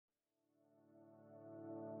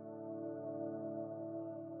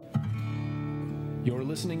You're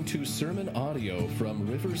listening to sermon audio from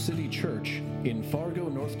River City Church in Fargo,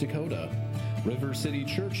 North Dakota. River City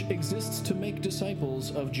Church exists to make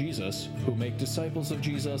disciples of Jesus, who make disciples of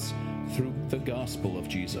Jesus through the gospel of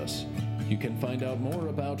Jesus. You can find out more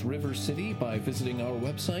about River City by visiting our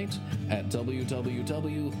website at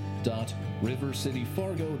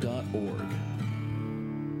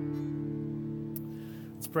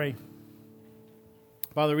www.rivercityfargo.org. Let's pray.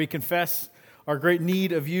 Father, we confess our great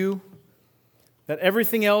need of you, that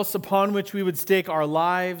everything else upon which we would stake our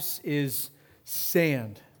lives is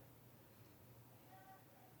sand.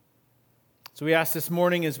 So we ask this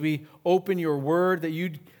morning as we open your word that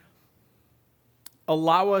you'd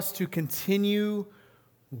allow us to continue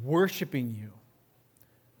worshiping you.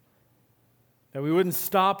 That we wouldn't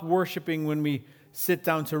stop worshiping when we sit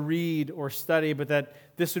down to read or study, but that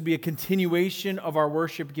this would be a continuation of our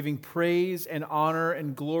worship, giving praise and honor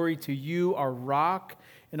and glory to you, our rock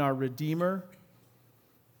and our Redeemer.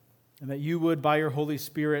 And that you would, by your Holy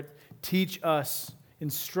Spirit, teach us,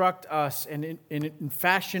 instruct us, and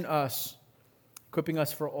fashion us, equipping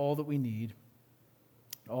us for all that we need,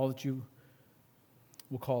 all that you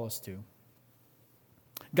will call us to.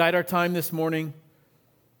 Guide our time this morning,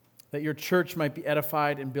 that your church might be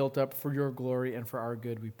edified and built up for your glory and for our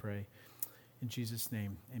good, we pray. In Jesus'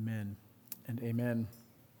 name, amen and amen.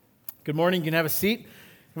 Good morning. You can have a seat.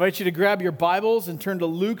 I invite you to grab your Bibles and turn to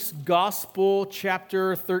Luke's Gospel,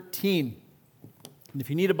 chapter 13. And if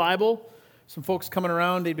you need a Bible, some folks coming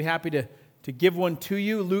around, they'd be happy to give one to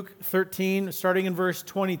you. Luke 13, starting in verse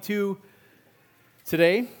 22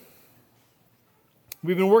 today.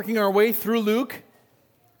 We've been working our way through Luke,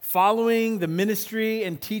 following the ministry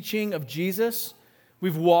and teaching of Jesus.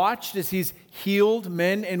 We've watched as he's healed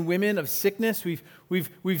men and women of sickness. We've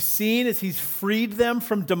seen as he's freed them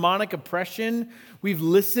from demonic oppression. We've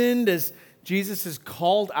listened as Jesus has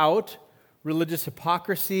called out religious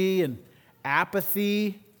hypocrisy and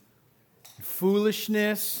apathy, and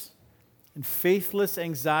foolishness, and faithless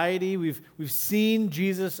anxiety. We've seen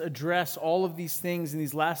Jesus address all of these things in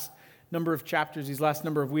these last number of chapters, these last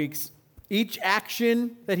number of weeks. Each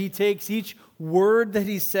action that he takes, each word that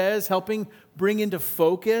he says, helping bring into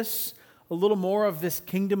focus a little more of this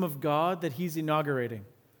kingdom of God that he's inaugurating.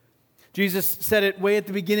 Jesus said it way at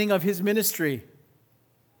the beginning of his ministry,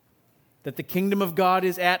 that the kingdom of God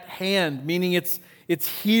is at hand, meaning it's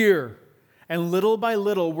here. And little by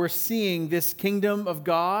little, we're seeing this kingdom of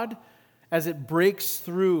God as it breaks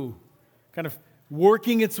through, kind of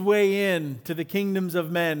working its way in to the kingdoms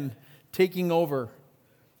of men, taking over.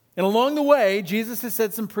 And along the way, Jesus has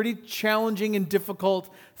said some pretty challenging and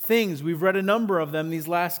difficult things. We've read a number of them these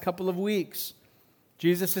last couple of weeks.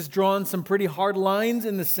 Jesus has drawn some pretty hard lines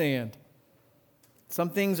in the sand. Some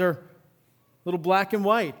things are a little black and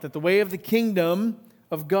white, that the way of the kingdom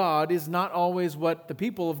of God is not always what the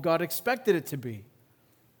people of God expected it to be.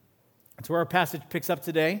 That's where our passage picks up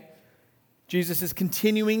today. Jesus is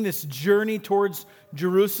continuing this journey towards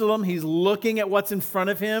Jerusalem. He's looking at what's in front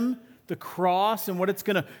of him, the cross and what it's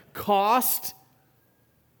going to cost.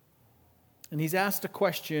 And he's asked a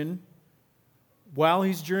question while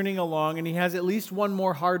he's journeying along, and he has at least one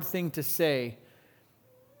more hard thing to say.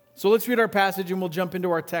 So let's read our passage and we'll jump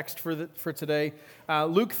into our text for today.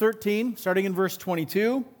 Luke 13, starting in verse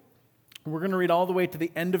 22. We're going to read all the way to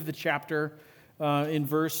the end of the chapter in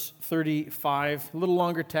verse 35. A little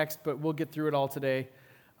longer text, but we'll get through it all today.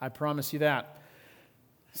 I promise you that.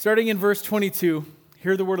 Starting in verse 22,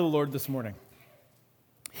 hear the word of the Lord this morning.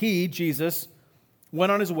 He, Jesus,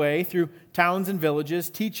 went on his way through towns and villages,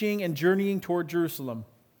 teaching and journeying toward Jerusalem.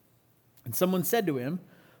 And someone said to him,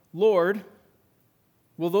 "Lord,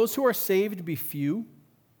 will those who are saved be few?"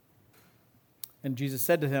 And Jesus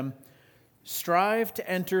said to him, "Strive to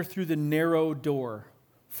enter through the narrow door.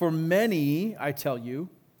 For many, I tell you,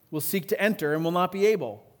 will seek to enter and will not be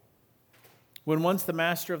able. When once the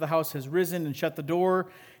master of the house has risen and shut the door,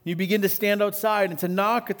 you begin to stand outside and to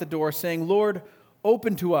knock at the door, saying, 'Lord,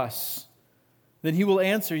 open to us.' Then he will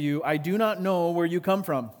answer you, 'I do not know where you come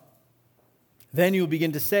from.' Then you will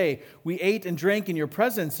begin to say, 'We ate and drank in your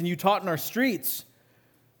presence, and you taught in our streets.'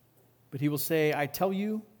 But he will say, 'I tell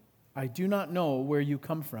you, I do not know where you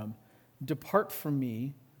come from. Depart from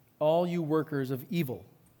me, all you workers of evil.'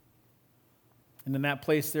 And in that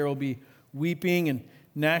place there will be weeping and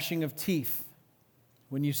gnashing of teeth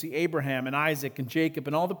when you see Abraham and Isaac and Jacob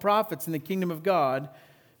and all the prophets in the kingdom of God,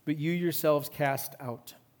 but you yourselves cast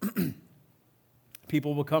out.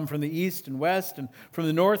 People will come from the east and west and from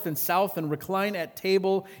the north and south and recline at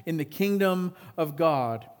table in the kingdom of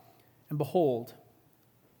God. And behold,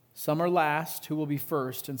 some are last who will be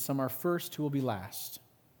first, and some are first who will be last."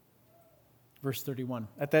 Verse 31.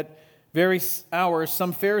 At that very hour,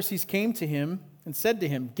 some Pharisees came to him and said to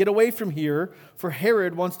him, "Get away from here, for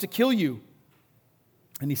Herod wants to kill you."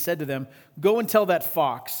 And he said to them, "Go and tell that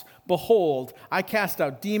fox, 'Behold, I cast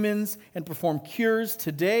out demons and perform cures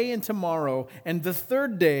today and tomorrow, and the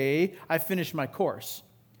third day I finish my course.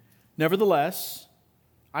 Nevertheless,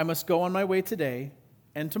 I must go on my way today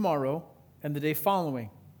and tomorrow and the day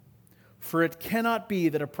following. For it cannot be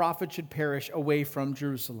that a prophet should perish away from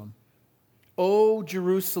Jerusalem. O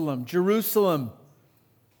Jerusalem, Jerusalem,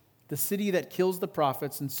 the city that kills the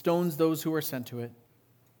prophets and stones those who are sent to it.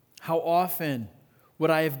 How often would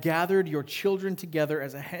I have gathered your children together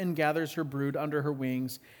as a hen gathers her brood under her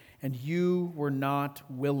wings, and you were not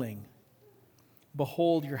willing.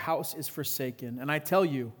 Behold, your house is forsaken, and I tell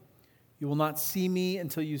you, you will not see me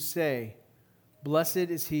until you say, Blessed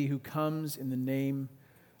is he who comes in the name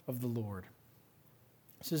of the Lord."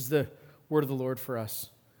 This is the word of the Lord for us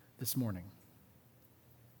this morning.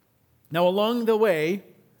 Now, along the way,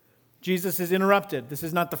 Jesus is interrupted. This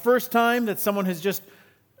is not the first time that someone has just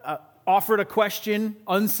offered a question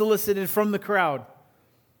unsolicited from the crowd.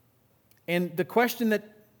 And the question that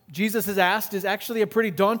Jesus has asked is actually a pretty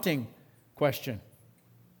daunting question.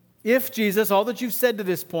 If Jesus, all that you've said to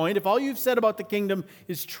this point, if all you've said about the kingdom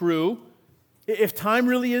is true, if time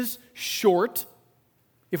really is short,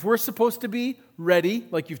 if we're supposed to be ready,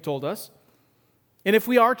 like you've told us, and if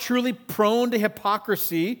we are truly prone to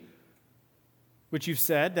hypocrisy, which you've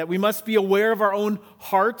said, that we must be aware of our own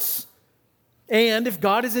hearts, and if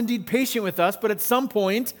God is indeed patient with us, but at some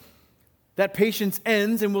point that patience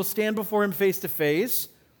ends and we'll stand before him face to face,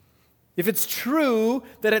 if it's true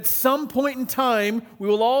that at some point in time we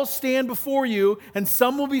will all stand before you and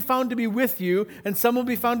some will be found to be with you and some will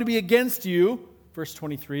be found to be against you, verse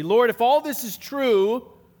 23, Lord, if all this is true,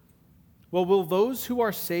 well, will those who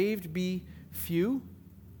are saved be few?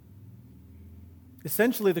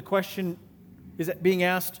 Essentially, the question is being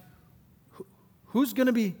asked, who's going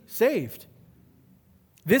to be saved?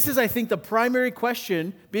 This is, I think, the primary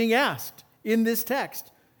question being asked in this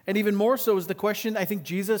text. And even more so is the question I think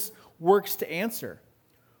Jesus works to answer.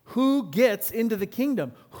 Who gets into the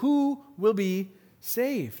kingdom? Who will be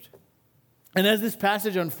saved? And as this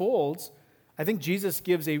passage unfolds, I think Jesus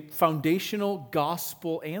gives a foundational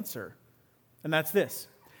gospel answer. And that's this: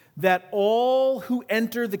 that all who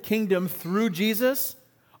enter the kingdom through Jesus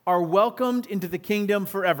are welcomed into the kingdom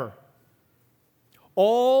forever.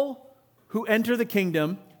 All who enter the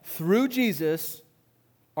kingdom through Jesus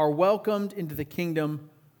are welcomed into the kingdom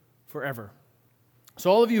forever. So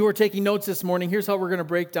all of you who are taking notes this morning, here's how we're going to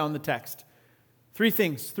break down the text. Three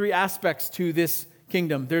things, three aspects to this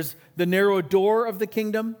kingdom. There's the narrow door of the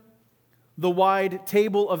kingdom, the wide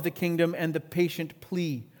table of the kingdom, and the patient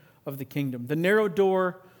plea of the kingdom. The narrow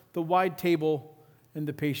door, the wide table, and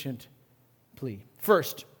the patient plea.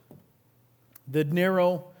 First, the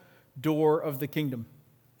narrow door of the kingdom.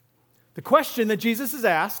 The question that Jesus has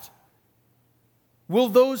asked, will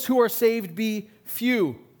those who are saved be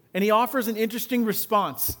few? And he offers an interesting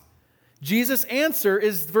response. Jesus' answer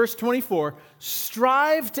is verse 24,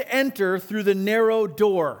 strive to enter through the narrow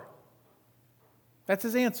door. That's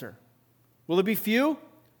his answer. Will it be few?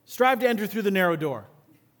 Strive to enter through the narrow door.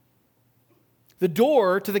 The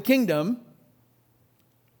door to the kingdom,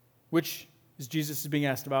 which is Jesus is being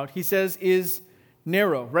asked about, he says is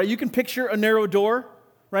narrow, right? You can picture a narrow door,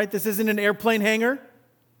 right? This isn't an airplane hangar.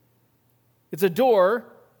 It's a door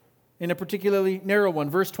in a particularly narrow one.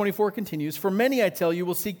 Verse 24 continues, for many, I tell you,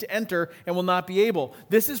 will seek to enter and will not be able.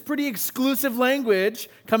 This is pretty exclusive language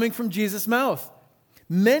coming from Jesus' mouth.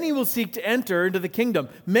 Many will seek to enter into the kingdom.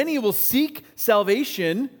 Many will seek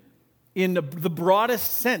salvation in the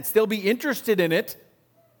broadest sense. They'll be interested in it.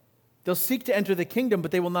 They'll seek to enter the kingdom,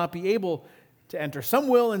 but they will not be able to enter. Some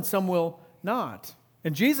will and some will not.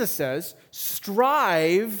 And Jesus says,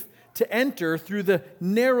 strive to enter through the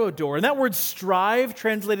narrow door. And that word strive,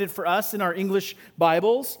 translated for us in our English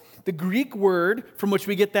Bibles, the Greek word from which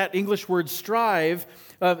we get that English word strive,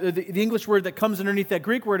 the English word that comes underneath that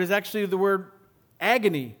Greek word is actually the word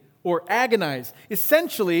agony or agonize.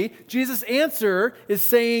 Essentially, Jesus' answer is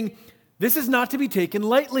saying, this is not to be taken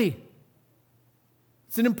lightly.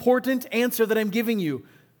 It's an important answer that I'm giving you.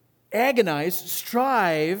 Agonize,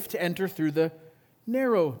 strive to enter through the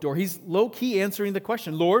narrow door. He's low-key answering the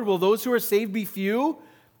question, Lord, will those who are saved be few?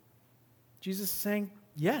 Jesus is saying,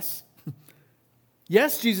 yes.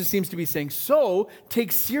 Yes, Jesus seems to be saying, so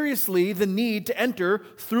take seriously the need to enter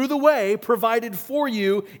through the way provided for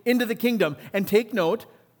you into the kingdom. And take note,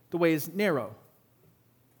 the way is narrow.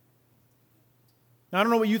 Now, I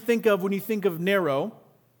don't know what you think of when you think of narrow,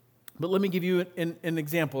 but let me give you an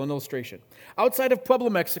example, an illustration. Outside of Puebla,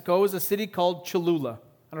 Mexico is a city called Cholula.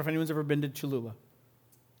 I don't know if anyone's ever been to Cholula.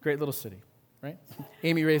 Great little city, right?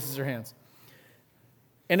 Amy raises her hands.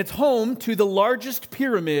 And it's home to the largest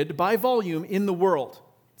pyramid by volume in the world.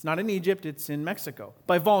 It's not in Egypt, it's in Mexico.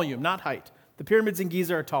 By volume, not height. The pyramids in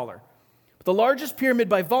Giza are taller. But the largest pyramid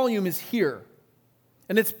by volume is here.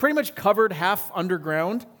 And it's pretty much covered half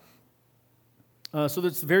underground. So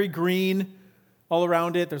it's very green all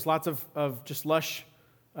around it. There's lots of just lush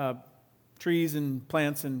trees and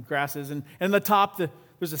plants and grasses. And on the top,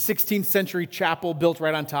 there's a 16th century chapel built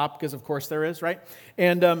right on top, because of course there is, right?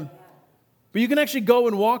 And but you can actually go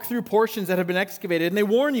and walk through portions that have been excavated. And they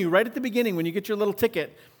warn you right at the beginning when you get your little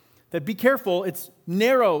ticket that be careful, it's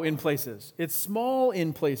narrow in places. It's small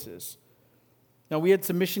in places. Now, we had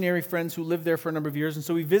some missionary friends who lived there for a number of years, and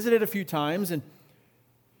so we visited a few times, and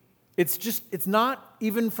it's not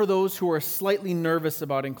even for those who are slightly nervous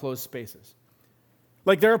about enclosed spaces.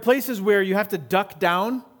 Like, there are places where you have to duck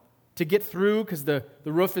down to get through because the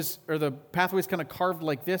roof is, or the pathway is kind of carved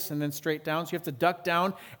like this and then straight down, so you have to duck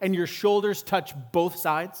down, and your shoulders touch both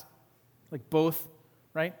sides, like both,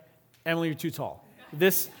 right? Emily, you're too tall.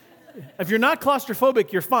 If you're not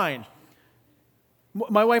claustrophobic, you're fine.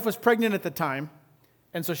 My wife was pregnant at the time,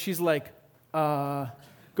 and so she's like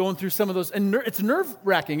going through some of those, and it's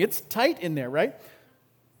nerve-wracking. It's tight in there, right?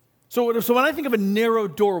 So when I think of a narrow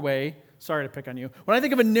doorway, sorry to pick on you. When I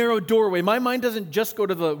think of a narrow doorway, my mind doesn't just go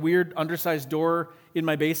to the weird undersized door in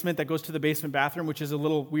my basement that goes to the basement bathroom, which is a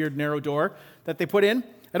little weird narrow door that they put in.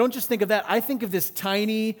 I don't just think of that. I think of this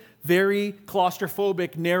tiny, very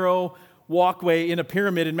claustrophobic, narrow walkway in a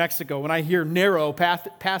pyramid in Mexico. When I hear narrow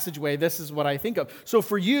passageway, this is what I think of. So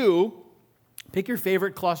for you, pick your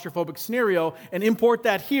favorite claustrophobic scenario and import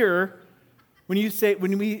that here when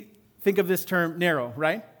we think of this term narrow,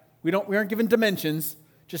 right? We aren't given dimensions,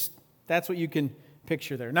 just that's what you can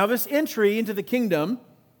picture there. Now, this entry into the kingdom,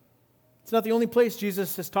 it's not the only place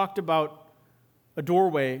Jesus has talked about a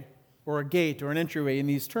doorway or a gate or an entryway in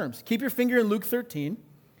these terms. Keep your finger in Luke 13,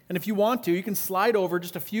 and if you want to, you can slide over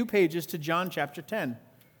just a few pages to John chapter 10.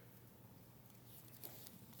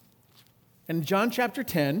 And in John chapter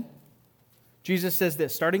 10, Jesus says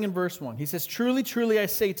this, starting in verse 1. He says, "Truly, truly, I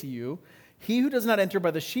say to you, he who does not enter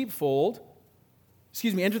the sheepfold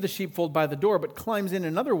by the door, but climbs in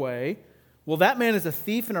another way, well, that man is a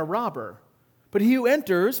thief and a robber. But he who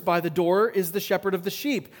enters by the door is the shepherd of the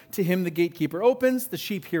sheep. To him the gatekeeper opens, the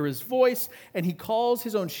sheep hear his voice, and he calls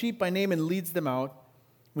his own sheep by name and leads them out.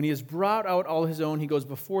 When he has brought out all his own, he goes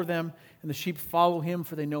before them, and the sheep follow him,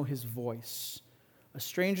 for they know his voice. A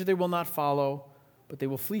stranger they will not follow, but they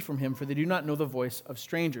will flee from him, for they do not know the voice of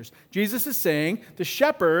strangers." Jesus is saying the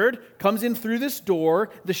shepherd comes in through this door,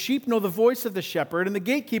 the sheep know the voice of the shepherd, and the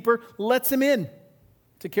gatekeeper lets him in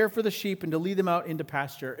to care for the sheep and to lead them out into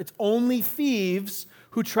pasture. It's only thieves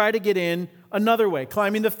who try to get in another way,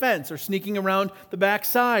 climbing the fence or sneaking around the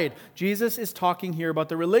backside. Jesus is talking here about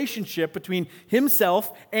the relationship between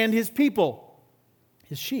himself and his people,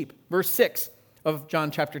 his sheep. Verse 6 of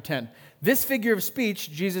John chapter 10. This figure of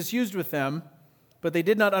speech Jesus used with them, but they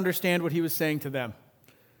did not understand what he was saying to them.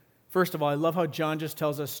 First of all, I love how John just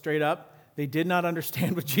tells us straight up, they did not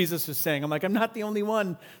understand what Jesus was saying. I'm like, I'm not the only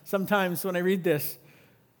one sometimes when I read this.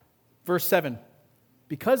 Verse 7,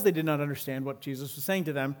 because they did not understand what Jesus was saying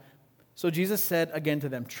to them, so Jesus said again to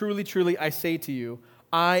them, "Truly, truly, I say to you,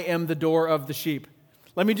 I am the door of the sheep."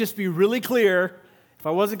 Let me just be really clear. If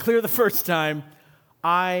I wasn't clear the first time,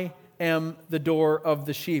 I am the door of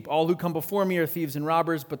the sheep. All who come before me are thieves and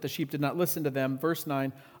robbers, but the sheep did not listen to them. Verse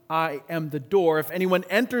 9, I am the door. If anyone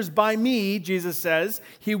enters by me, Jesus says,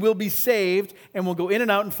 he will be saved and will go in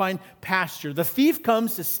and out and find pasture. The thief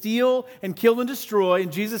comes to steal and kill and destroy,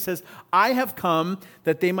 and Jesus says, I have come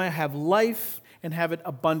that they might have life and have it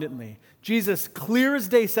abundantly. Jesus, clear as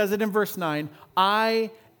day, says it in verse 9,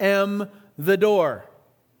 I am the door.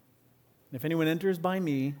 If anyone enters by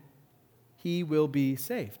me, he will be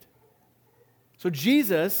saved. So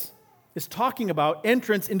Jesus is talking about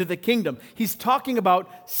entrance into the kingdom. He's talking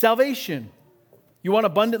about salvation. You want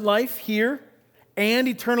abundant life here and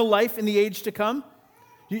eternal life in the age to come?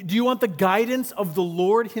 Do you want the guidance of the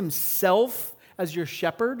Lord himself as your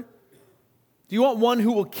shepherd? Do you want one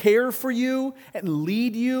who will care for you and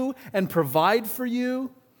lead you and provide for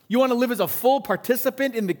you? You want to live as a full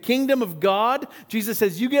participant in the kingdom of God? Jesus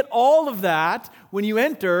says you get all of that when you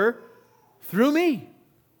enter through me.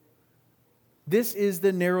 This is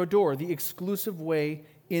the narrow door, the exclusive way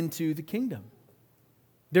into the kingdom.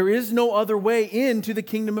 There is no other way into the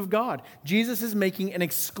kingdom of God. Jesus is making an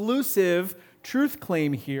exclusive truth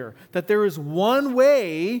claim here, that there is one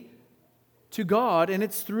way to God, and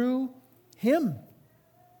it's through him.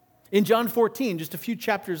 In John 14, just a few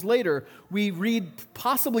chapters later, we read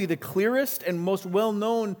possibly the clearest and most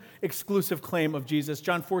well-known exclusive claim of Jesus.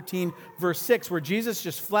 John 14, verse 6, where Jesus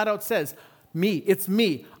just flat out says, it's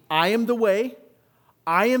me. I am the way,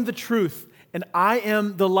 I am the truth, and I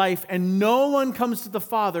am the life, and no one comes to the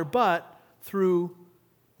Father but through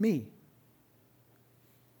me.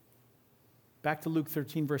 Back to Luke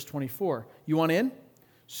 13, verse 24. You want in?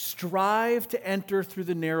 Strive to enter through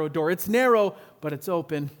the narrow door. It's narrow, but it's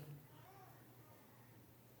open.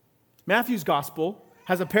 Matthew's gospel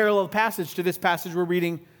has a parallel passage to this passage we're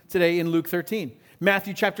reading today in Luke 13.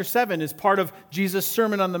 Matthew chapter 7 is part of Jesus'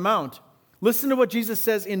 Sermon on the Mount. Listen to what Jesus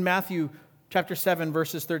says in Matthew chapter 7,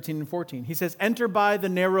 verses 13 and 14. He says, enter by the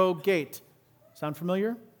narrow gate. Sound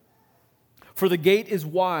familiar? For the gate is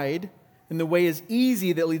wide, and the way is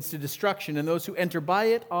easy that leads to destruction, and those who enter by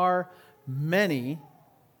it are many.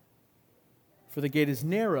 For the gate is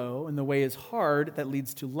narrow, and the way is hard that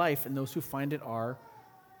leads to life, and those who find it are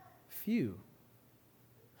few.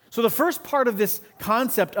 So the first part of this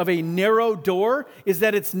concept of a narrow door is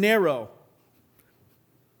that it's narrow.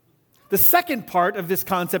 The second part of this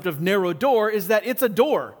concept of narrow door is that it's a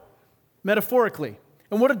door, metaphorically.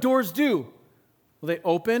 And what do doors do? Well, they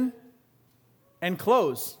open and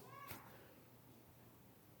close.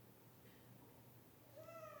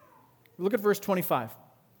 Look at verse 25.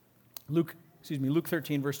 Luke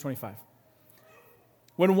 13, verse 25.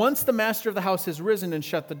 When once the master of the house has risen and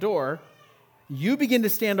shut the door, you begin to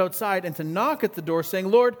stand outside and to knock at the door,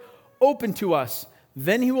 saying, Lord, open to us.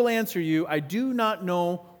 Then he will answer you, I do not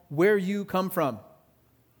know where you come from.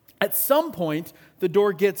 At some point, the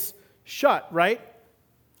door gets shut, right?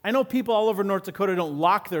 I know people all over North Dakota don't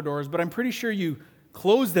lock their doors, but I'm pretty sure you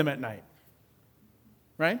close them at night,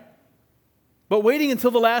 right? But waiting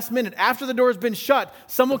until the last minute, after the door has been shut,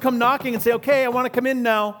 someone will come knocking and say, okay, I want to come in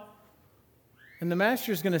now. And the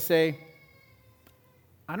master is going to say,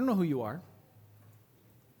 I don't know who you are.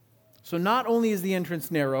 So not only is the entrance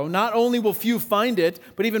narrow, not only will few find it,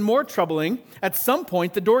 but even more troubling, at some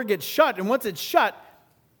point the door gets shut, and once it's shut,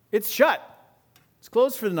 it's shut. It's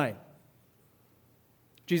closed for the night.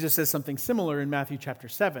 Jesus says something similar in Matthew chapter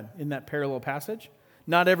 7 in that parallel passage.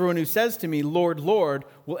 Not everyone who says to me, Lord, Lord,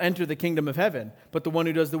 will enter the kingdom of heaven, but the one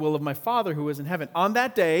who does the will of my Father who is in heaven. On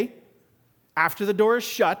that day, after the door is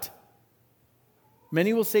shut,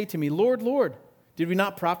 many will say to me, Lord, Lord, did we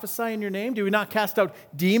not prophesy in your name? Did we not cast out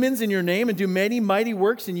demons in your name and do many mighty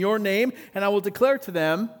works in your name? And I will declare to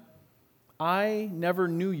them, I never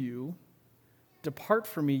knew you. Depart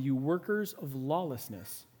from me, you workers of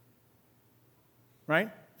lawlessness. Right?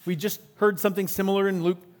 We just heard something similar in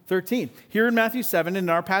Luke 13. Here in Matthew 7, and in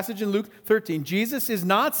our passage in Luke 13, Jesus is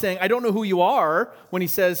not saying, I don't know who you are, when he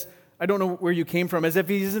says, I don't know where you came from, as if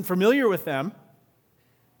he isn't familiar with them.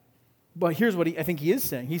 But here's what I think he is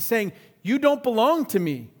saying. He's saying, you don't belong to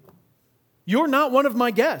me. You're not one of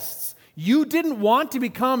my guests. You didn't want to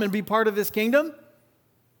become and be part of this kingdom,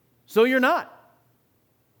 so you're not.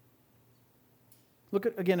 Look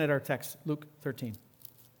again at our text, Luke 13,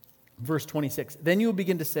 verse 26. Then you will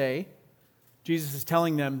begin to say, Jesus is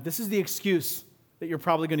telling them, this is the excuse that you're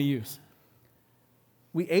probably going to use.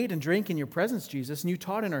 We ate and drank in your presence, Jesus, and you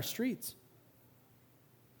taught in our streets.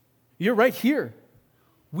 You're right here.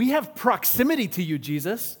 We have proximity to you,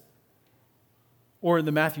 Jesus. Or in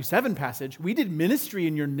the Matthew 7 passage, we did ministry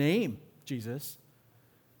in your name, Jesus.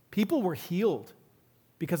 People were healed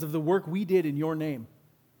because of the work we did in your name.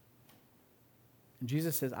 And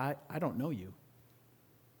Jesus says, I don't know you.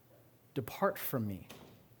 Depart from me,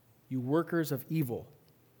 you workers of evil.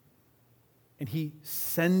 And he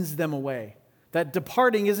sends them away. That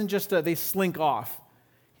departing isn't just they slink off.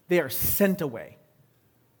 They are sent away.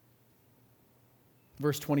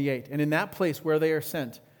 Verse 28, and in that place where they are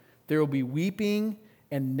sent, there will be weeping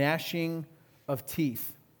and gnashing of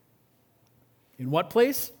teeth. In what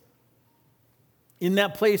place? In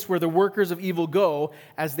that place where the workers of evil go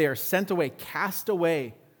as they are sent away, cast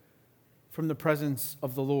away from the presence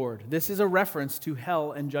of the Lord. This is a reference to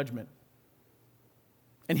hell and judgment.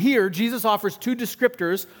 And here, Jesus offers two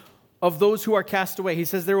descriptors of those who are cast away. He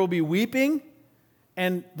says there will be weeping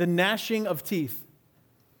and the gnashing of teeth.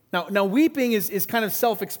 Now weeping is kind of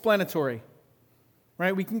self-explanatory,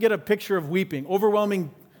 right? We can get a picture of weeping,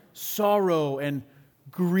 overwhelming sorrow and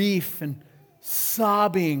grief and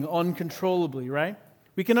sobbing uncontrollably, right?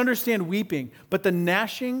 We can understand weeping, but the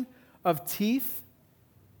gnashing of teeth.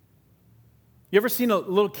 You ever seen a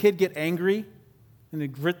little kid get angry and they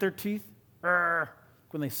grit their teeth?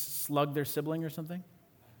 When they slug their sibling or something?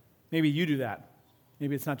 Maybe you do that.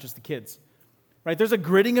 Maybe it's not just the kids, right? There's a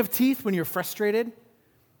gritting of teeth when you're frustrated.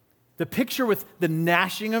 The picture with the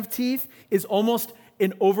gnashing of teeth is almost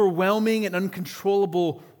in overwhelming and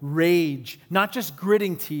uncontrollable rage, not just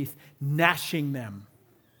gritting teeth, gnashing them.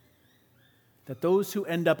 That those who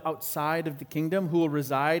end up outside of the kingdom, who will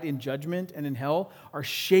reside in judgment and in hell, are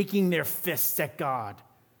shaking their fists at God.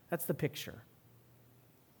 That's the picture.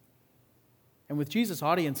 And with Jesus'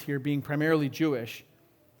 audience here being primarily Jewish,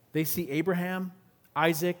 they see Abraham,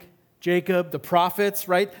 Isaac, Jacob, the prophets,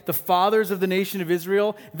 right? The fathers of the nation of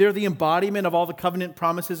Israel. They're the embodiment of all the covenant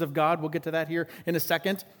promises of God. We'll get to that here in a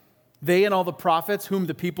second. They and all the prophets whom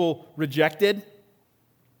the people rejected.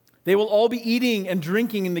 They will all be eating and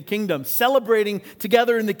drinking in the kingdom, celebrating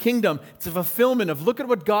together in the kingdom. It's a fulfillment of look at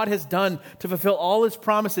what God has done to fulfill all his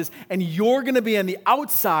promises. And you're going to be on the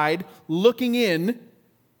outside looking in.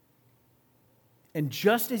 And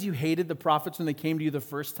just as you hated the prophets when they came to you the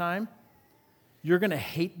first time, you're going to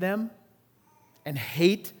hate them and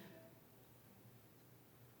hate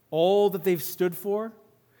all that they've stood for.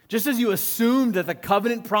 Just as you assumed that the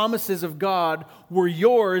covenant promises of God were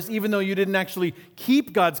yours, even though you didn't actually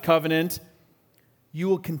keep God's covenant, you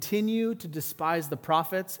will continue to despise the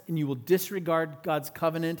prophets and you will disregard God's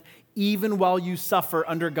covenant even while you suffer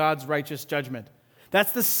under God's righteous judgment.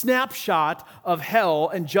 That's the snapshot of hell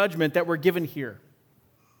and judgment that we're given here.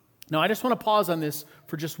 Now, I just want to pause on this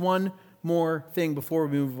for just one more thing before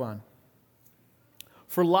we move on.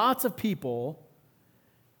 For lots of people,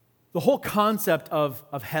 the whole concept of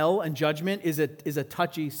hell and judgment is a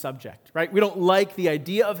touchy subject, right? We don't like the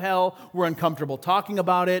idea of hell. We're uncomfortable talking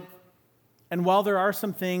about it. And while there are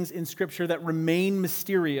some things in Scripture that remain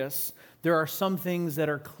mysterious, there are some things that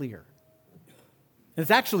are clear. And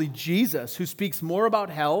it's actually Jesus who speaks more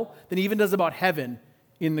about hell than he even does about heaven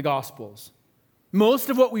in the Gospels. Most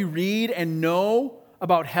of what we read and know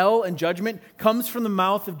about hell and judgment comes from the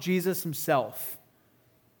mouth of Jesus himself.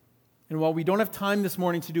 And while we don't have time this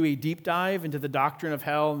morning to do a deep dive into the doctrine of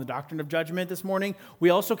hell and the doctrine of judgment this morning, we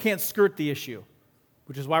also can't skirt the issue,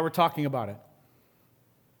 which is why we're talking about it.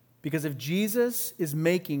 Because if Jesus is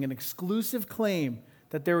making an exclusive claim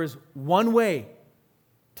that there is one way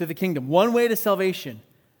to the kingdom, one way to salvation,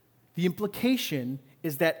 the implication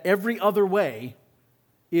is that every other way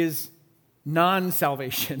is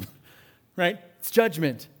non-salvation, right? It's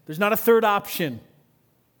judgment. There's not a third option.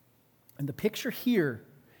 And the picture here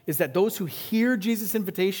is that those who hear Jesus'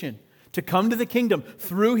 invitation to come to the kingdom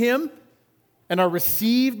through him and are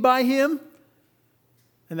received by him,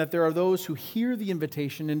 and that there are those who hear the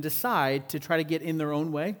invitation and decide to try to get in their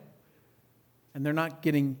own way, and they're not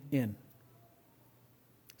getting in.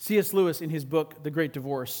 C.S. Lewis, in his book, The Great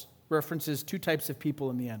Divorce, references two types of people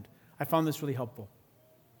in the end. I found this really helpful.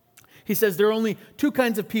 He says there are only two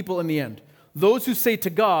kinds of people in the end. Those who say to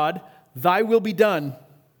God, "Thy will be done,"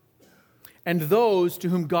 and those to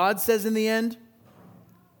whom God says in the end,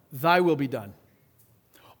 "Thy will be done."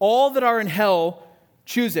 All that are in hell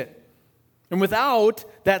choose it. And without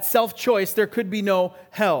that self-choice, there could be no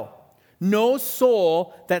hell. No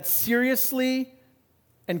soul that seriously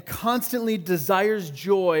and constantly desires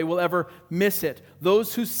joy will ever miss it.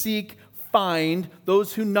 Those who seek, find.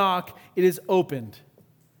 Those who knock, it is opened.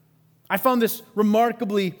 I found this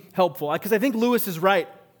remarkably helpful because I think Lewis is right.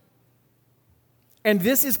 And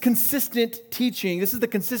this is consistent teaching. This is the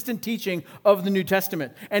consistent teaching of the New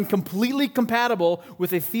Testament and completely compatible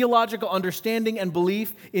with a theological understanding and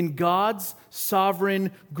belief in God's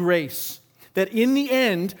sovereign grace. That in the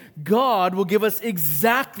end, God will give us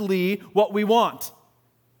exactly what we want.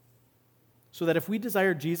 So that if we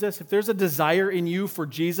desire Jesus, if there's a desire in you for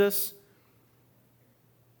Jesus,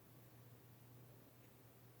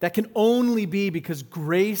 that can only be because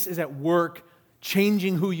grace is at work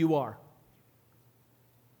changing who you are.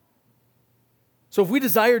 So if we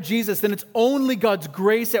desire Jesus, then it's only God's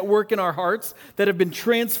grace at work in our hearts that have been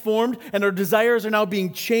transformed, and our desires are now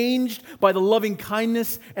being changed by the loving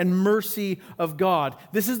kindness and mercy of God.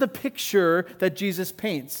 This is the picture that Jesus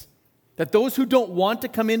paints. That those who don't want to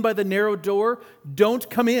come in by the narrow door don't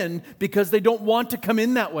come in because they don't want to come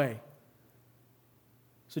in that way.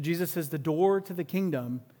 So Jesus says the door to the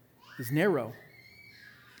kingdom is narrow.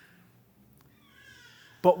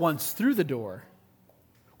 But once through the door,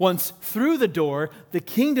 the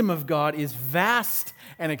kingdom of God is vast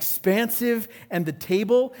and expansive, and the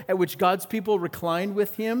table at which God's people recline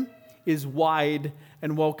with him is wide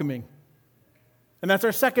and welcoming. And that's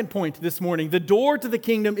our second point this morning. The door to the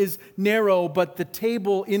kingdom is narrow, but the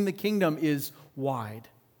table in the kingdom is wide.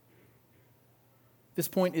 This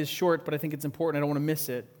point is short, but I think it's important. I don't want to miss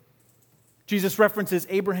it. Jesus references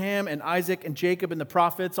Abraham and Isaac and Jacob and the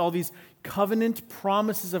prophets, all these covenant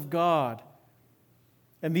promises of God.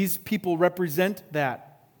 And these people represent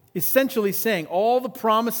that, essentially saying all the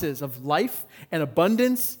promises of life and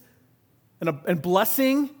abundance and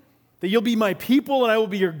blessing, that you'll be my people and I will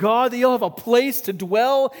be your God, that you'll have a place to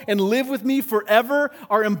dwell and live with me forever,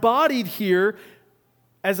 are embodied here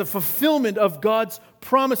as a fulfillment of God's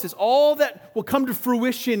promises. All that will come to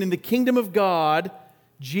fruition in the kingdom of God,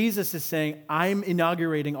 Jesus is saying, I'm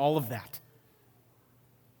inaugurating all of that.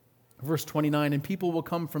 Verse 29, and people will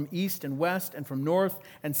come from east and west and from north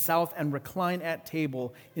and south and recline at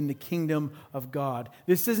table in the kingdom of God.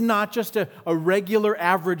 This is not just a regular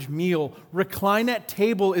average meal. Recline at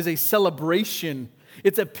table is a celebration.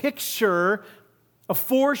 It's a picture, a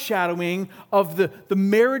foreshadowing of the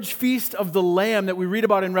marriage feast of the Lamb that we read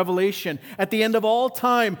about in Revelation. At the end of all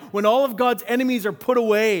time, when all of God's enemies are put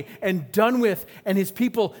away and done with, and his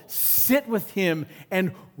people sit with him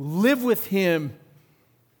and live with him.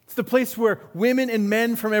 It's the place where women and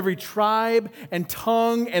men from every tribe and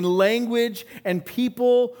tongue and language and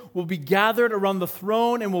people will be gathered around the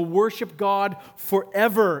throne and will worship God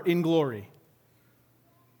forever in glory.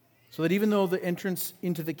 So that even though the entrance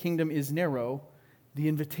into the kingdom is narrow, the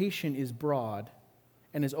invitation is broad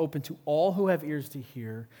and is open to all who have ears to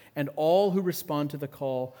hear and all who respond to the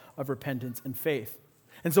call of repentance and faith.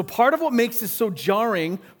 And so part of what makes this so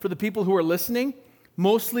jarring for the people who are listening,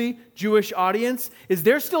 mostly Jewish audience, is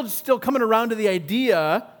they're still coming around to the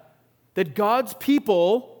idea that God's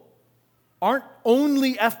people aren't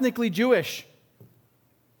only ethnically Jewish.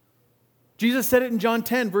 Jesus said it in John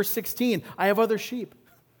 10, verse 16, I have other sheep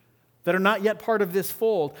that are not yet part of this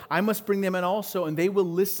fold. I must bring them in also, and they will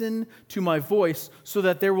listen to my voice, so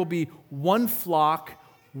that there will be one flock,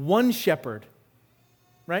 one shepherd.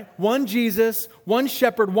 Right? One Jesus, one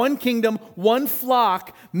shepherd, one kingdom, one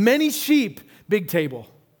flock, many sheep, big table.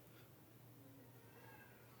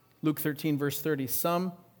 Luke 13, verse 30.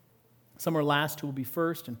 Some are last who will be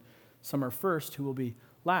first, and some are first who will be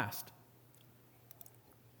last.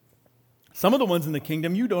 Some of the ones in the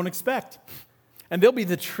kingdom you don't expect. And they'll be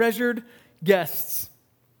the treasured guests.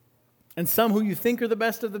 And some who you think are the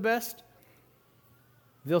best of the best,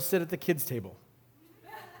 they'll sit at the kids' table.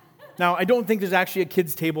 Now, I don't think there's actually a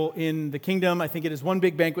kids' table in the kingdom. I think it is one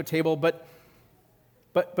big banquet table, but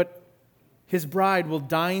his bride will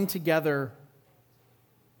dine together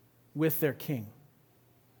with their king.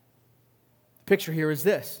 The picture here is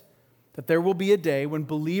this, that there will be a day when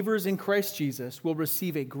believers in Christ Jesus will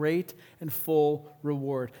receive a great and full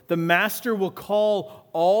reward. The master will call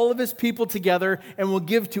all of his people together and will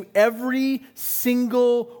give to every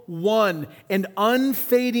single one an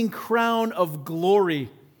unfading crown of glory.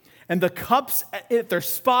 And the cups at their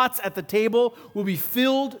spots at the table will be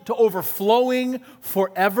filled to overflowing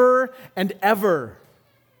forever and ever.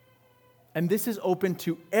 And this is open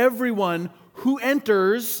to everyone who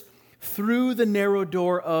enters through the narrow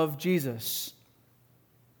door of Jesus.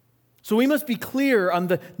 So we must be clear on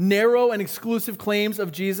the narrow and exclusive claims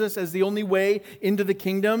of Jesus as the only way into the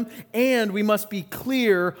kingdom, and we must be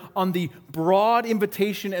clear on the broad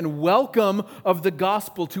invitation and welcome of the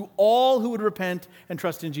gospel to all who would repent and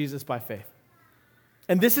trust in Jesus by faith.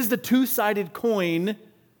 And this is the two-sided coin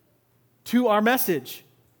to our message,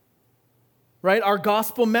 right? Our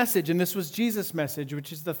gospel message, and this was Jesus' message,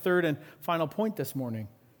 which is the third and final point this morning.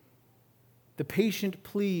 The patient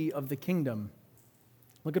plea of the kingdom.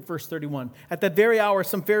 Look at verse 31. At that very hour,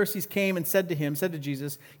 some Pharisees came and said to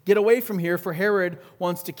Jesus, "Get away from here, for Herod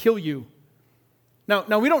wants to kill you."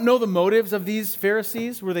 Now we don't know the motives of these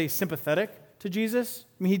Pharisees. Were they sympathetic to Jesus?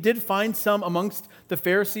 I mean, he did find some amongst the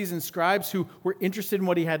Pharisees and scribes who were interested in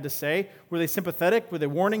what he had to say. Were they sympathetic? Were they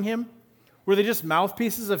warning him? Were they just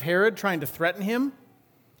mouthpieces of Herod trying to threaten him?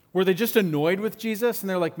 Were they just annoyed with Jesus and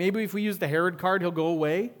they're like, maybe if we use the Herod card, he'll go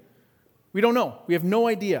away? We don't know. We have no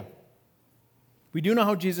idea. We do know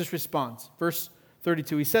how Jesus responds. Verse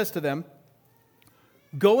 32, he says to them,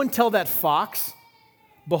 "Go and tell that fox,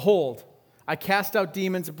 behold, I cast out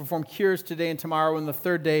demons and perform cures today and tomorrow, and the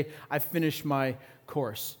third day I finish my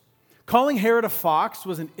course." Calling Herod a fox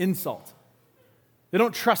was an insult. They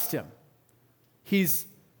don't trust him. He's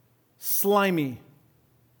slimy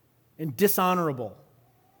and dishonorable.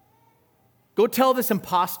 Go tell this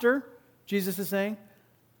imposter, Jesus is saying,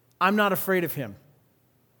 I'm not afraid of him.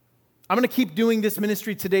 I'm going to keep doing this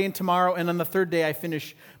ministry today and tomorrow, and on the third day I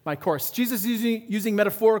finish my course. Jesus is using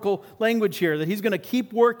metaphorical language here, that he's going to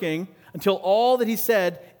keep working until all that he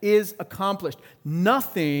said is accomplished.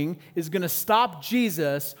 Nothing is going to stop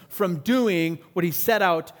Jesus from doing what he set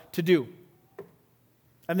out to do.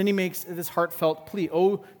 And then he makes this heartfelt plea,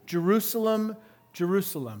 "Oh, Jerusalem,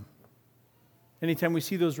 Jerusalem." Anytime we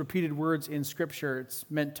see those repeated words in Scripture, it's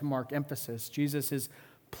meant to mark emphasis. Jesus is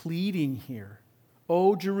pleading here.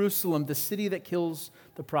 "O Jerusalem, the city that kills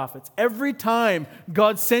the prophets." Every time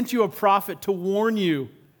God sent you a prophet to warn you,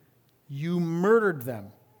 You murdered them.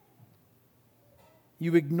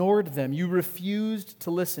 You ignored them. You refused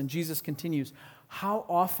to listen. Jesus continues, how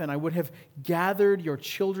often I would have gathered your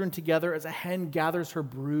children together as a hen gathers her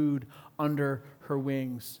brood under her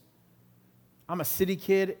wings. I'm a city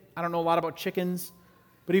kid. I don't know a lot about chickens,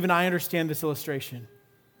 but even I understand this illustration,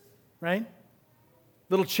 right?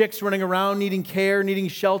 Little chicks running around, needing care, needing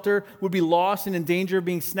shelter, would be lost and in danger of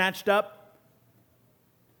being snatched up,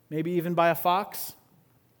 maybe even by a fox.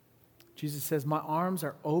 Jesus says, my arms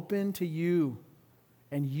are open to you,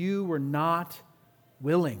 and you were not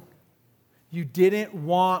willing. You didn't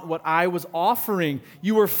want what I was offering.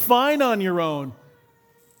 You were fine on your own.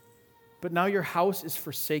 But now your house is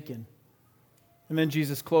forsaken. And then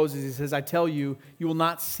Jesus closes. He says, I tell you, you will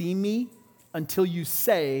not see me until you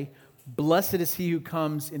say, blessed is he who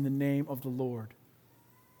comes in the name of the Lord.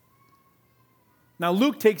 Now,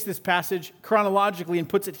 Luke takes this passage chronologically and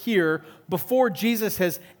puts it here before Jesus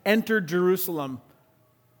has entered Jerusalem,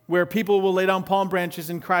 where people will lay down palm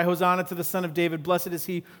branches and cry, Hosanna to the Son of David, blessed is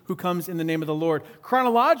he who comes in the name of the Lord.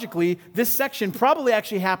 Chronologically, this section probably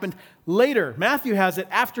actually happened later. Matthew has it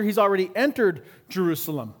after he's already entered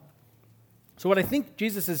Jerusalem. So what I think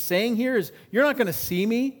Jesus is saying here is, you're not going to see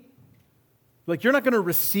me, like you're not going to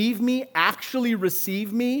receive me, actually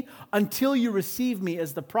receive me, until you receive me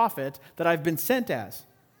as the prophet that I've been sent as.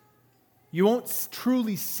 You won't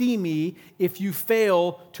truly see me if you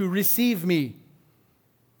fail to receive me.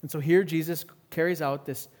 And so here Jesus carries out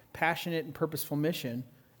this passionate and purposeful mission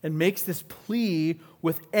and makes this plea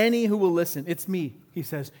with any who will listen. It's me, he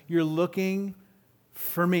says. You're looking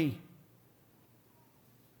for me.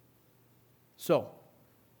 So,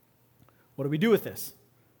 what do we do with this?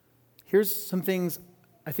 Here's some things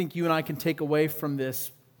I think you and I can take away from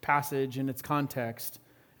this passage and its context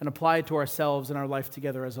and apply it to ourselves and our life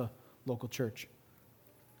together as a local church.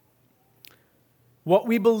 What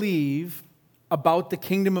we believe about the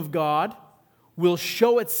kingdom of God will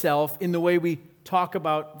show itself in the way we talk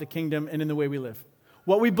about the kingdom and in the way we live.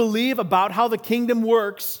 What we believe about how the kingdom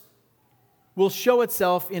works will show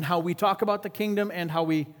itself in how we talk about the kingdom and how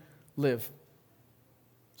we live.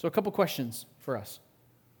 So a couple questions for us.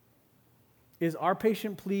 Is our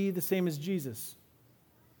patient plea the same as Jesus?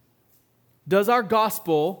 Does our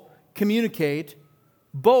gospel communicate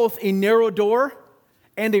both a narrow door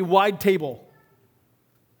and a wide table?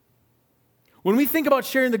 When we think about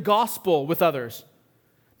sharing the gospel with others,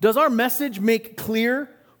 does our message make clear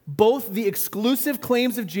both the exclusive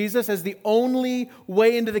claims of Jesus as the only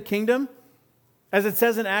way into the kingdom, as it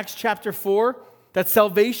says in Acts chapter 4, that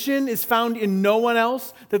salvation is found in no one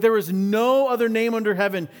else, that there is no other name under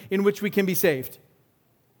heaven in which we can be saved?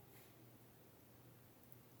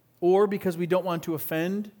 Or because we don't want to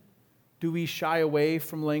offend, do we shy away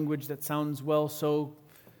from language that sounds, well, so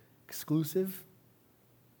exclusive?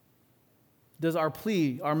 Does our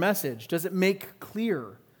plea, our message, does it make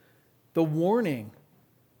clear the warning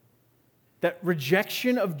that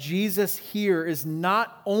rejection of Jesus here is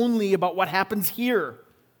not only about what happens here,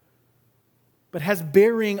 but has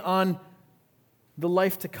bearing on the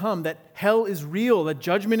life to come, that hell is real, that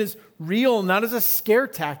judgment is real, not as a scare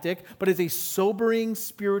tactic, but as a sobering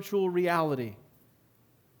spiritual reality?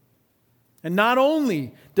 And not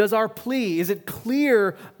only does our plea, is it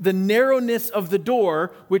clear the narrowness of the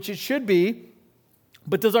door, which it should be,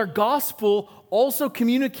 but does our gospel also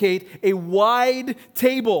communicate a wide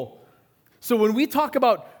table? So when we talk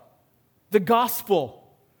about the gospel,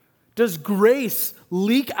 does grace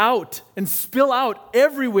leak out and spill out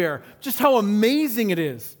everywhere? Just how amazing it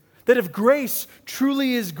is that if grace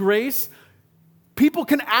truly is grace, people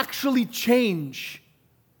can actually change.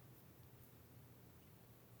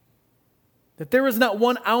 That there is not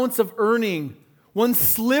 1 ounce of earning, 1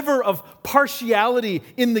 sliver of partiality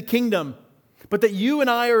in the kingdom, but that you and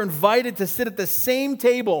I are invited to sit at the same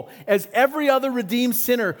table as every other redeemed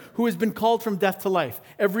sinner who has been called from death to life.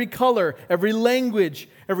 Every color, every language,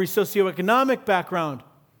 every socioeconomic background.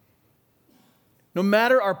 No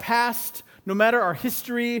matter our past, no matter our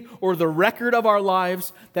history or the record of our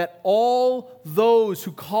lives, that all those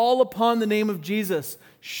who call upon the name of Jesus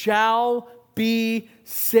shall be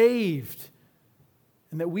saved.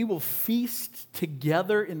 And that we will feast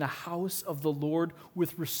together in the house of the Lord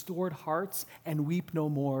with restored hearts and weep no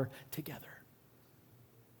more together.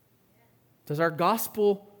 Does our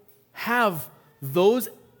gospel have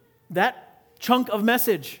that chunk of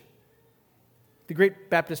message? The great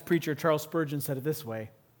Baptist preacher Charles Spurgeon said it this way.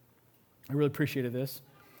 I really appreciated this.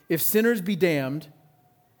 If sinners be damned,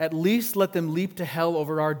 at least let them leap to hell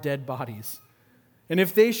over our dead bodies. And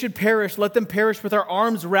if they should perish, let them perish with our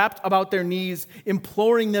arms wrapped about their knees,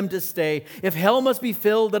 imploring them to stay. If hell must be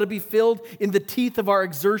filled, let it be filled in the teeth of our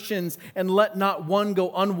exertions, and let not one go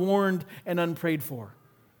unwarned and unprayed for.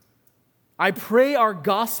 I pray our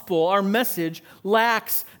gospel, our message,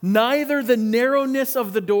 lacks neither the narrowness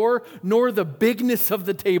of the door nor the bigness of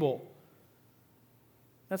the table.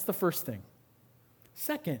 That's the first thing.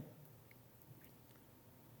 Second,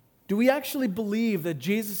 do we actually believe that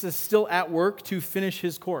Jesus is still at work to finish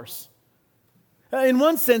his course? In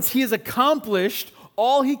one sense, he has accomplished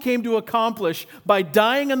all he came to accomplish by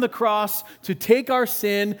dying on the cross to take our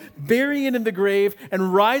sin, bury it in the grave,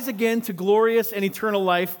 and rise again to glorious and eternal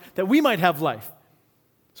life that we might have life.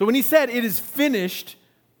 So when he said it is finished,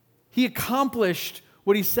 he accomplished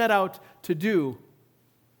what he set out to do.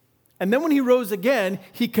 And then when he rose again,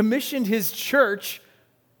 he commissioned his church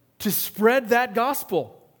to spread that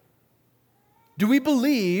gospel. Do we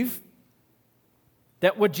believe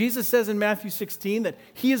that what Jesus says in Matthew 16, that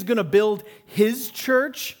he is going to build his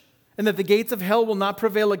church and that the gates of hell will not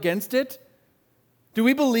prevail against it? Do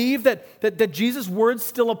we believe that Jesus' words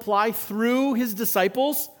still apply through his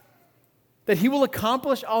disciples? That he will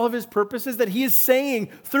accomplish all of his purposes? That he is saying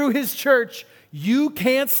through his church, you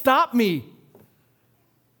can't stop me.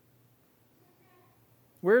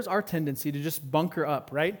 Where's our tendency to just bunker up,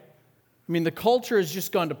 right? I mean, the culture has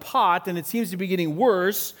just gone to pot, and it seems to be getting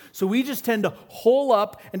worse, so we just tend to hole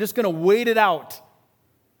up and just going to wait it out.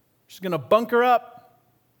 Just going to bunker up.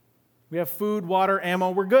 We have food, water,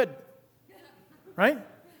 ammo, we're good. Right?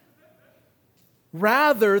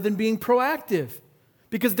 Rather than being proactive.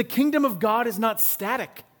 Because the kingdom of God is not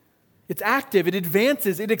static. It's active, it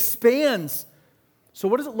advances, it expands. So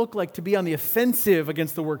what does it look like to be on the offensive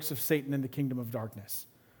against the works of Satan in the kingdom of darkness?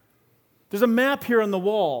 There's a map here on the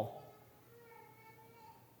wall.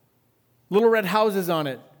 Little red houses on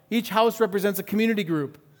it. Each house represents a community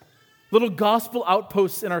group. Little gospel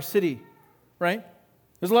outposts in our city, right?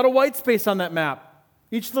 There's a lot of white space on that map.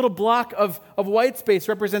 Each little block of white space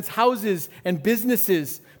represents houses and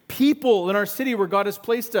businesses, people in our city where God has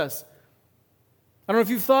placed us. I don't know if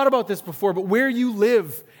you've thought about this before, but where you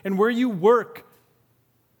live and where you work,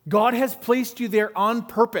 God has placed you there on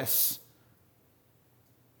purpose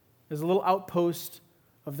as a little outpost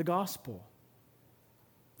of the gospel.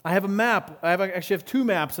 I have a map. I actually have two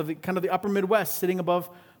maps of the upper Midwest sitting above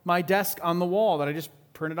my desk on the wall that I just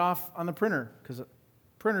printed off on the printer because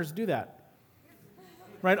printers do that.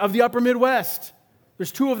 Right? Of the upper Midwest.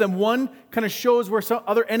 There's two of them. One kind of shows where some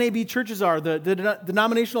other NAB churches are, the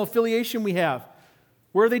denominational affiliation we have.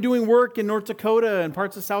 Where are they doing work in North Dakota and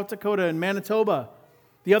parts of South Dakota and Manitoba?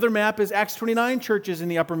 The other map is Acts 29 churches in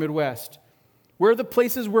the upper Midwest. Where are the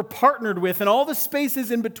places we're partnered with and all the spaces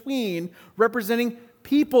in between representing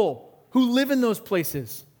people who live in those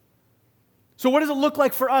places. So what does it look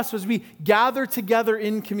like for us as we gather together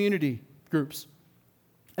in community groups?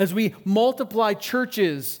 As we multiply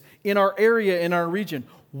churches in our area, in our region?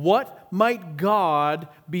 What might God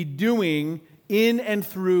be doing in and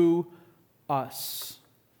through us?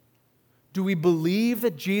 Do we believe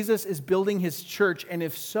that Jesus is building his church? And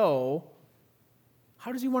if so,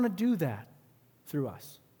 how does he want to do that through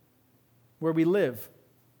us? Where we live,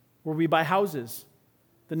 where we buy houses,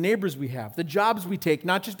 the neighbors we have, the jobs we take,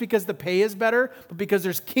 not just because the pay is better, but because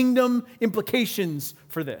there's kingdom implications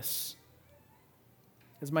for this.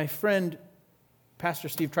 As my friend, Pastor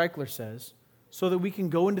Steve Treichler says, so that we can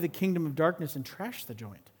go into the kingdom of darkness and trash the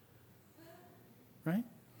joint. Right?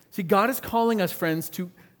 See, God is calling us, friends, to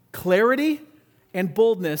clarity and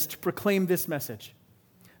boldness to proclaim this message.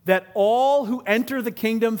 That all who enter the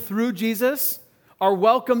kingdom through Jesus are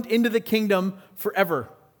welcomed into the kingdom forever.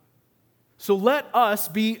 So let us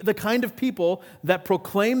be the kind of people that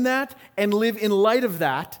proclaim that and live in light of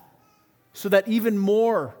that so that even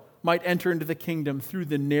more might enter into the kingdom through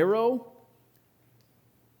the narrow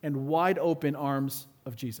and wide open arms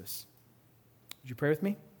of Jesus. Would you pray with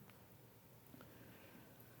me?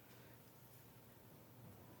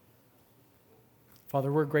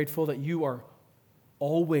 Father, we're grateful that you are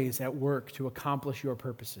always at work to accomplish your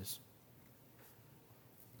purposes.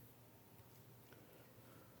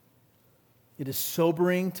 It is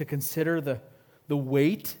sobering to consider the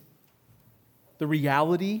weight, the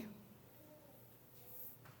reality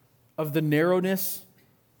of the narrowness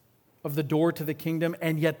of the door to the kingdom,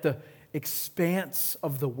 and yet the expanse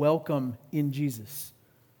of the welcome in Jesus.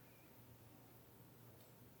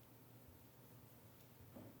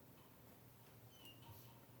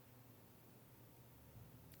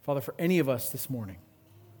 Father, for any of us this morning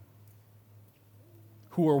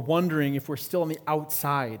who are wondering if we're still on the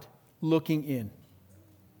outside looking in,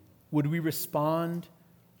 would we respond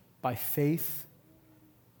by faith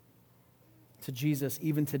to Jesus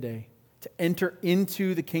even today, to enter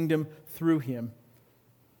into the kingdom through him.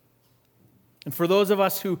 And for those of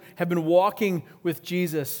us who have been walking with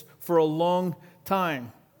Jesus for a long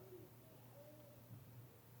time,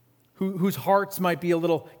 whose hearts might be a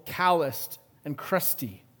little calloused and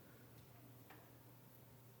crusty,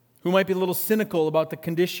 who might be a little cynical about the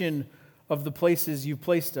condition of the places you've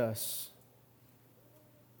placed us,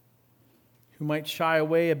 who might shy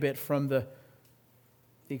away a bit from the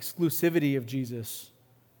exclusivity of Jesus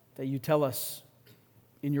that you tell us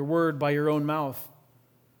in your word by your own mouth.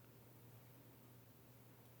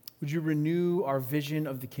 Would you renew our vision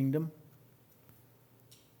of the kingdom,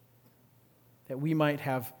 that we might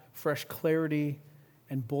have fresh clarity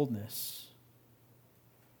and boldness?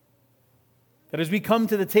 That as we come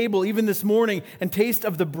to the table, even this morning, and taste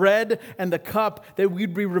of the bread and the cup, that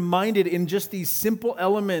we'd be reminded in just these simple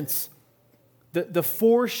elements, the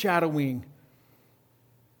foreshadowing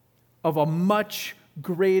of a much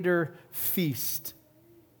greater feast.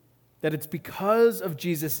 That it's because of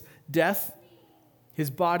Jesus' death, his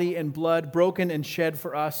body and blood broken and shed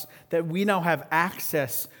for us, that we now have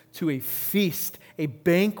access to a feast, a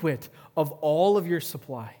banquet of all of your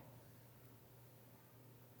supply.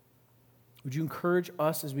 Would you encourage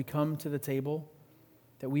us as we come to the table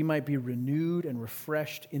that we might be renewed and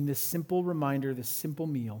refreshed in this simple reminder, this simple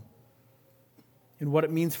meal, in what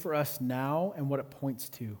it means for us now and what it points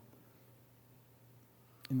to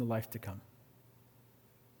in the life to come?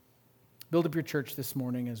 Build up your church this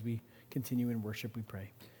morning as we continue in worship, we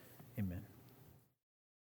pray. Amen.